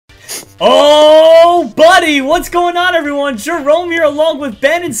Oh, buddy, what's going on, everyone? Jerome here along with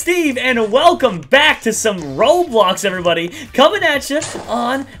Ben and Steve, and welcome back to some Roblox, everybody. Coming at you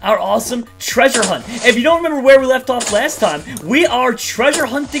on our awesome treasure hunt. If you don't remember where we left off last time, we are treasure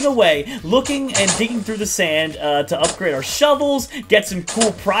hunting away, looking and digging through the sand to upgrade our shovels, get some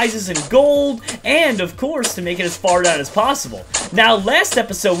cool prizes and gold, and, of course, to make it as far down as possible. Now, last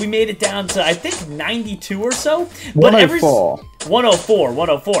episode, we made it down to, I think, 92 or so. But 104.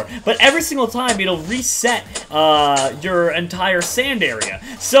 104. But every single time, it'll reset your entire sand area.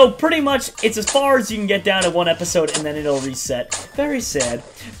 So, pretty much, it's as far as you can get down in one episode, and then it'll reset. Very sad.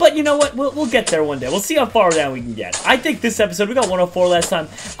 But you know what? We'll get there one day. We'll see how far down we can get. I think this episode, we got 104 last time.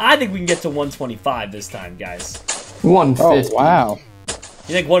 I think we can get to 125 this time, guys. 150. Oh, wow.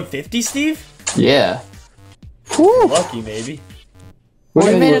 You think 150, Steve? Yeah. Whew. Lucky, maybe.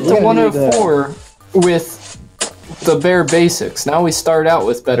 We made it to 104 with the bare basics. Now we start out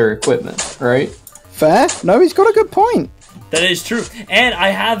with better equipment, right? Fair? No, he's got a good point. That is true. And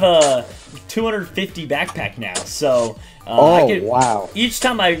I have a 250 backpack now, so wow. Each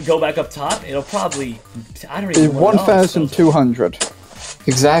time I go back up top, it'll probably, I don't even know. 1,200.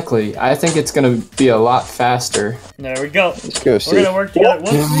 Exactly. I think it's going to be a lot faster. There we go. Let's go, Steve. We're going to work together.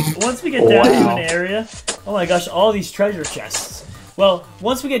 Once we get down to an area, oh my gosh, all these treasure chests. Well,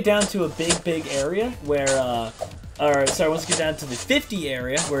 once we get down to a big area where, once we get down to the 50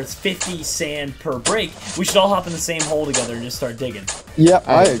 area, where it's 50 sand per break, we should all hop in the same hole together and just start digging. Yep,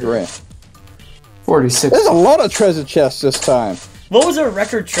 I agree. 46. There's a lot of treasure chests this time. What was our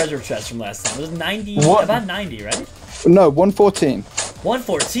record treasure chest from last time? It was 90, about 90, right? No, 114.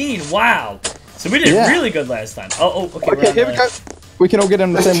 114, wow. So we did really good last time. Okay. Okay, here we go. We can all get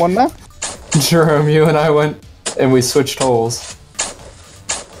in the same one now? Jerome, you and I went and we switched holes.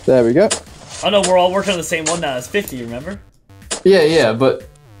 There we go. Oh no, we're all working on the same one now. It's 50, remember? Yeah, but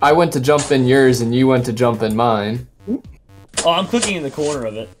I went to jump in yours and you went to jump in mine. Oh, I'm clicking in the corner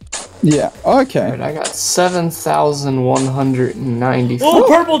of it. Yeah, okay. Right, I got 7,194. Oh,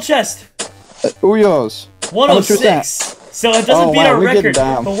 purple chest! All yours. 106. So it doesn't beat our record,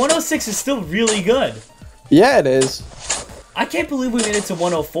 down. but 106 is still really good. Yeah, it is. I can't believe we made it to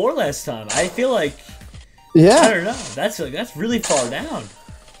 104 last time. I feel like, yeah. I don't know. That's really far down.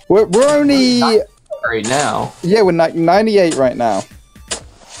 We're only right now. Yeah, we're 98 right now.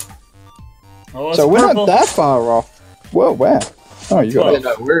 Oh, so we're purple. not that far off. Whoa, where? Oh, you got it.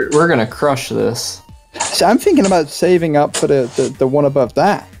 No, we're gonna crush this. So I'm thinking about saving up for the one above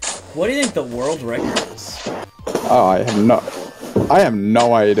that. What do you think the world record is? Oh, I have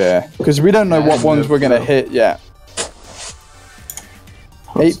no idea because we don't know what ones we're gonna hit yet.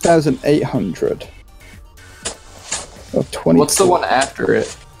 8,800. Oh, 20. What's the one after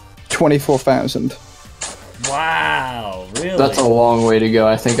it? 24,000. Wow, really? That's a long way to go.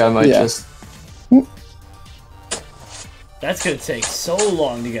 I think I might just... That's gonna take so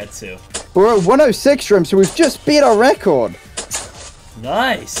long to get to. We're at 106, Jerome, so we've just beat our record.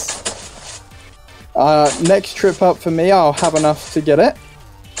 Nice. Next trip up for me, I'll have enough to get it.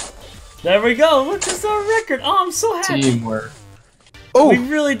 There we go. Look, that's our record. Oh, I'm so happy. Teamwork. Oh, we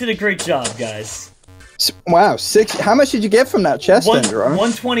really did a great job, guys. Wow, 6. How much did you get from that chest, then, Jerome?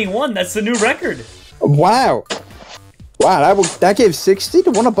 121. That's the new record. Wow. Wow, that gave 60.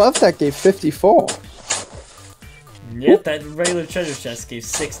 The one above that gave 54. Yep, that regular treasure chest gave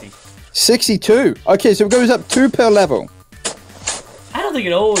 60. 62. Okay, so it goes up 2 per level. I don't think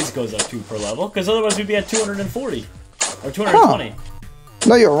it always goes up 2 per level, because otherwise we'd be at 240. Or 220. Huh.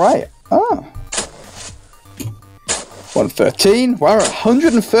 No, you're right. Oh. 113. Wow,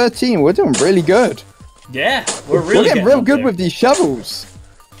 113. We're doing really good. Yeah, we're really getting real good with these shovels.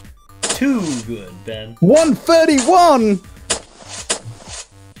 Too good, Ben. 131.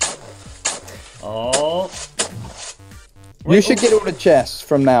 Oh. You should get all the chests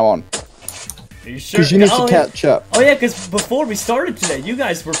from now on. Are you sure? Because you need to catch up. Oh yeah, because before we started today, you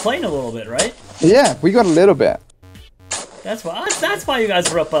guys were playing a little bit, right? Yeah, we got a little bit. That's why you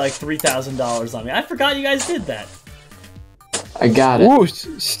guys were up by like $3,000 on me. I forgot you guys did that. I got it. Ooh,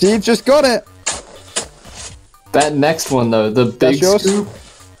 Steve just got it. That next one though, the big scoop.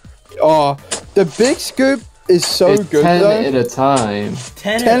 Oh, the big scoop is so good 10 though. 10 at a time.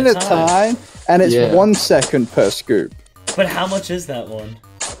 10 at a time, and it's 1 second per scoop. But how much is that one?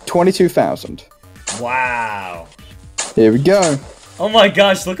 22,000. Wow. Here we go. Oh my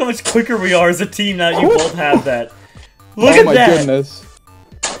gosh, look how much quicker we are as a team now that you both have that. Look at that! Oh my goodness.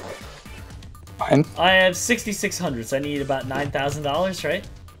 Fine. I have 6,600, so I need about $9,000, right?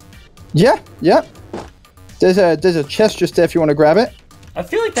 Yeah. There's a chest just there if you want to grab it. I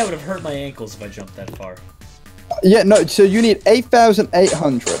feel like that would have hurt my ankles if I jumped that far. Yeah, no, so you need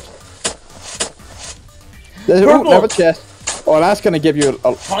 8,800. There's Purple. another chest. Oh, that's gonna give you a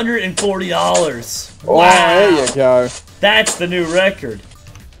 $140. Oh, Wow. there you go. That's the new record.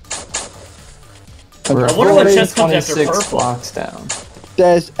 We're I wonder what chest comes after 26 purple. blocks down.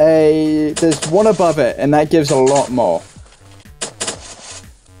 There's one above it, and that gives a lot more.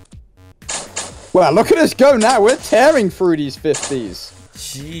 Well, look at us go now. We're tearing through these 50s.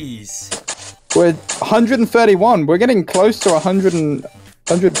 Jeez. We're 131. We're getting close to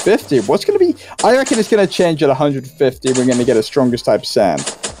 150. What's going to be... I reckon it's going to change at 150. We're going to get a strongest type of sand.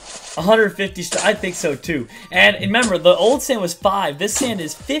 150, I think so too. And remember, the old sand was 5. This sand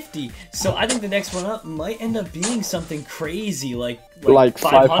is 50. So I think the next one up might end up being something crazy, like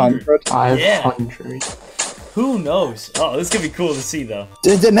 500. 500. Who knows? Oh, this could be cool to see, though.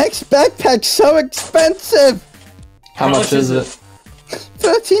 The next backpack's so expensive. How much is it?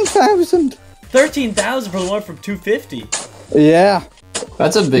 13,000. 13,000 for the one from 250. Yeah.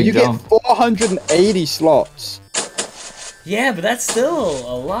 That's a big jump. You get 480 slots. Yeah, but that's still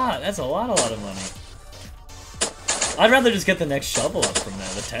a lot. That's a lot of money. I'd rather just get the next shovel up from there,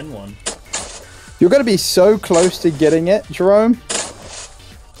 the 10 one. You're going to be so close to getting it, Jerome.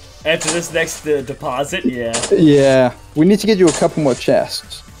 After this next deposit, yeah. Yeah. We need to get you a couple more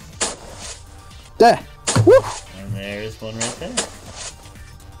chests. There. Woo! And there's one right there.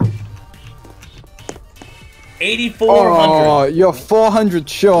 8,400. Oh, you're 400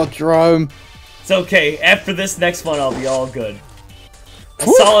 short, Jerome. It's okay. After this next one, I'll be all good. A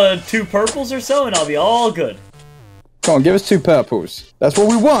Woo! solid 2 purples or so, and I'll be all good. Come on, give us 2 purples. That's what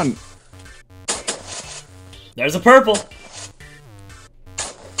we want. There's a purple.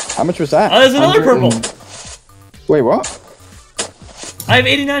 How much was that? Oh, there's another purple. Wait, what? I have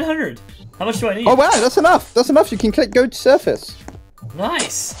 8,900. How much do I need? Oh, wow, that's enough. That's enough. You can click go to surface.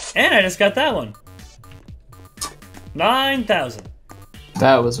 Nice. And I just got that one. 9,000.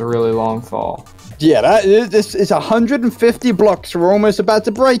 That was a really long fall. Yeah, this is 150 blocks. We're almost about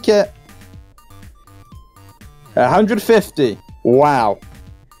to break it. 150. Wow.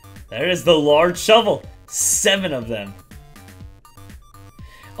 There is the large shovel. 7 of them.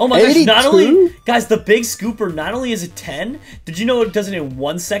 Oh my gosh, 82? not only... Guys, the big scooper, not only is it 10, did you know it does it in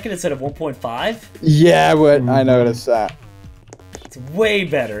 1 second instead of 1.5? Yeah, I noticed that. It's way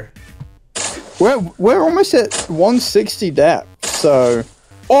better. We're almost at 160 depth, so...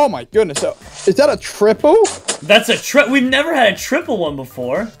 Oh my goodness, so, is that a triple? That's a we've never had a triple one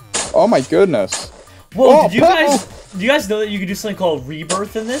before. Oh my goodness. Whoa, Oh, do you purple! guys know that you can do something called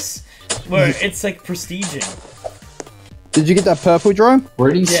rebirth in this? Where it's like prestiging. Did you get that purple, Jerome?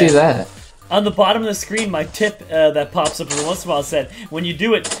 Where do you see that? On the bottom of the screen, my tip that pops up every once in a while said, when you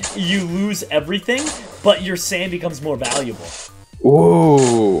do it, you lose everything, but your sand becomes more valuable.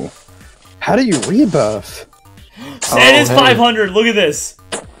 Ooh. How do you rebirth? Sand is 500, look at this.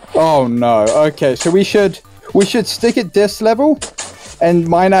 Oh no. Okay, so we should stick at this level and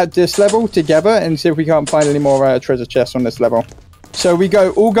mine out this level together and see if we can't find any more treasure chests on this level. So we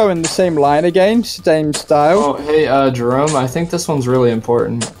all go in the same line again, same style. Oh, hey, Jerome, I think this one's really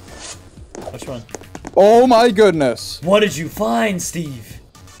important. Which one? Oh my goodness. What did you find, Steve?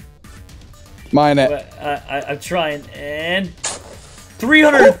 Mine it. I'm trying, and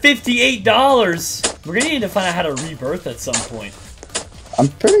 $358. We're gonna need to find out how to rebirth at some point. I'm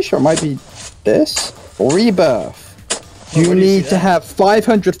pretty sure it might be this. Rebirth. Oh, You where do need see to that? have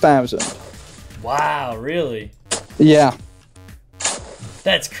 500,000. Wow, really? Yeah.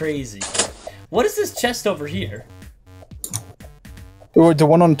 That's crazy. What is this chest over here? Or the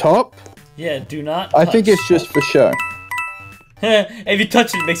one on top? Yeah, do not I touch. think it's just for show. If you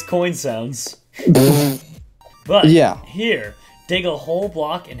touch it, it makes coin sounds. But Yeah. here, dig a whole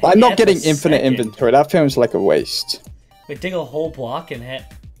block and I'm not half getting a infinite second. inventory. That feels like a waste. Wait, dig a whole block and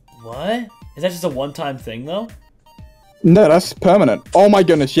what? Is that just a one-time thing, though? No, that's permanent. Oh my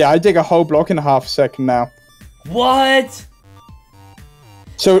goodness, yeah, I dig a whole block in half a second now. What?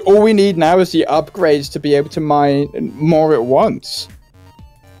 So all we need now is the upgrades to be able to mine more at once.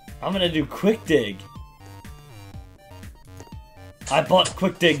 I'm gonna do quick dig. I bought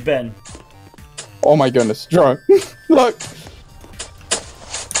quick dig, Ben. Oh my goodness, Jerome. Look.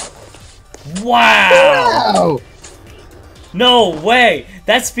 Wow! Wow! No way!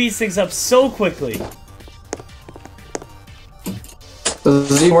 That speeds things up so quickly.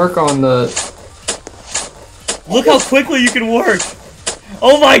 Does he work on the... Look how quickly you can work.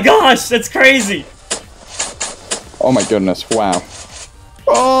 Oh my gosh, that's crazy. Oh my goodness, wow.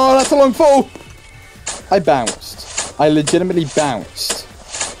 Oh, that's a long fall! I bounced. I legitimately bounced.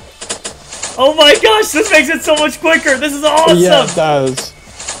 Oh my gosh, this makes it so much quicker. This is awesome. Yeah, it does.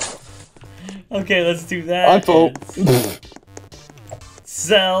 Okay, let's do that. I'm full. and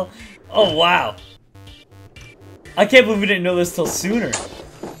Sell. Oh wow. I can't believe we didn't know this till sooner.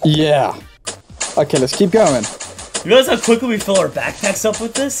 Yeah. Okay, let's keep going. You realize how quickly we fill our backpacks up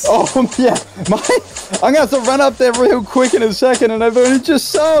with this? Oh, yeah. I'm going to have to run up there real quick in a second, and I've only just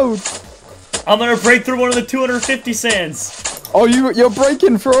sold. I'm going to break through one of the 250 sands. Oh, you're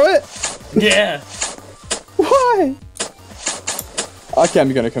breaking through it? Yeah. Why? Okay,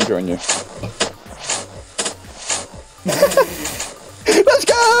 I'm going to come join you. Let's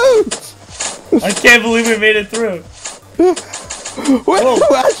go! I can't believe we made it through.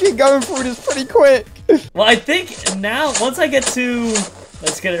 We're actually going through this pretty quick. Well, I think now, once I get to...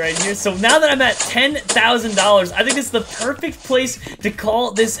 Let's get it right here. So now that I'm at $10,000, I think it's the perfect place to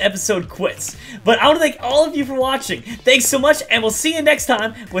call this episode quits. But I want to thank all of you for watching. Thanks so much, and we'll see you next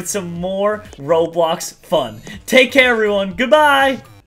time with some more Roblox fun. Take care, everyone. Goodbye.